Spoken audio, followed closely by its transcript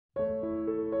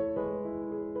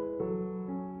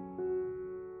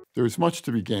There is much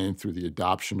to be gained through the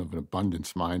adoption of an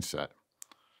abundance mindset.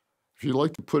 If you'd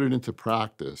like to put it into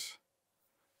practice,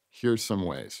 here's some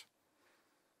ways.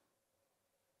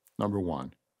 Number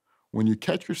one, when you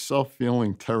catch yourself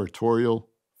feeling territorial,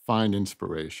 find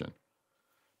inspiration.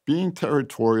 Being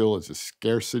territorial is a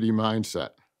scarcity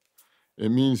mindset. It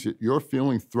means that you're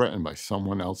feeling threatened by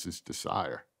someone else's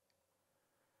desire.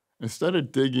 Instead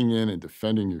of digging in and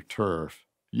defending your turf,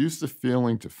 use the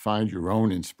feeling to find your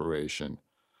own inspiration.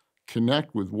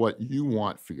 Connect with what you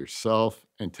want for yourself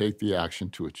and take the action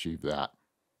to achieve that.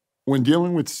 When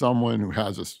dealing with someone who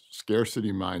has a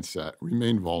scarcity mindset,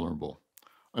 remain vulnerable.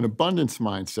 An abundance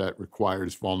mindset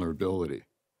requires vulnerability.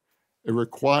 It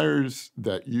requires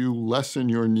that you lessen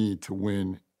your need to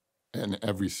win in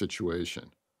every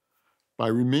situation. By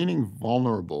remaining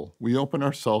vulnerable, we open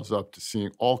ourselves up to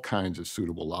seeing all kinds of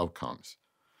suitable outcomes.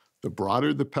 The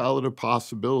broader the palette of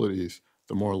possibilities,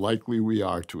 the more likely we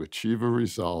are to achieve a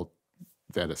result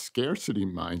that a scarcity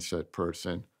mindset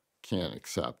person can't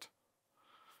accept.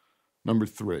 Number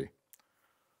three,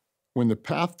 when the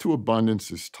path to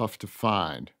abundance is tough to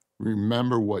find,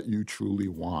 remember what you truly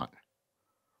want.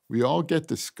 We all get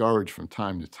discouraged from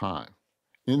time to time.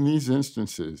 In these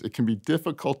instances, it can be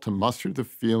difficult to muster the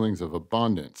feelings of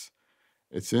abundance.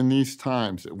 It's in these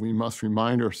times that we must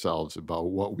remind ourselves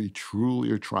about what we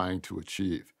truly are trying to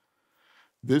achieve.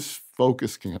 This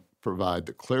focus can provide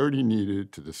the clarity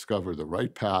needed to discover the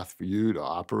right path for you to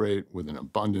operate with an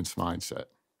abundance mindset.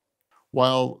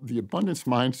 While the abundance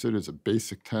mindset is a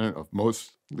basic tenet of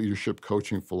most leadership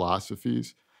coaching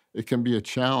philosophies, it can be a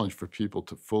challenge for people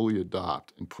to fully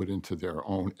adopt and put into their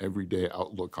own everyday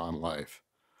outlook on life.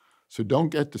 So don't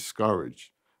get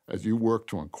discouraged as you work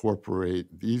to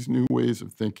incorporate these new ways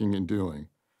of thinking and doing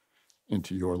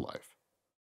into your life.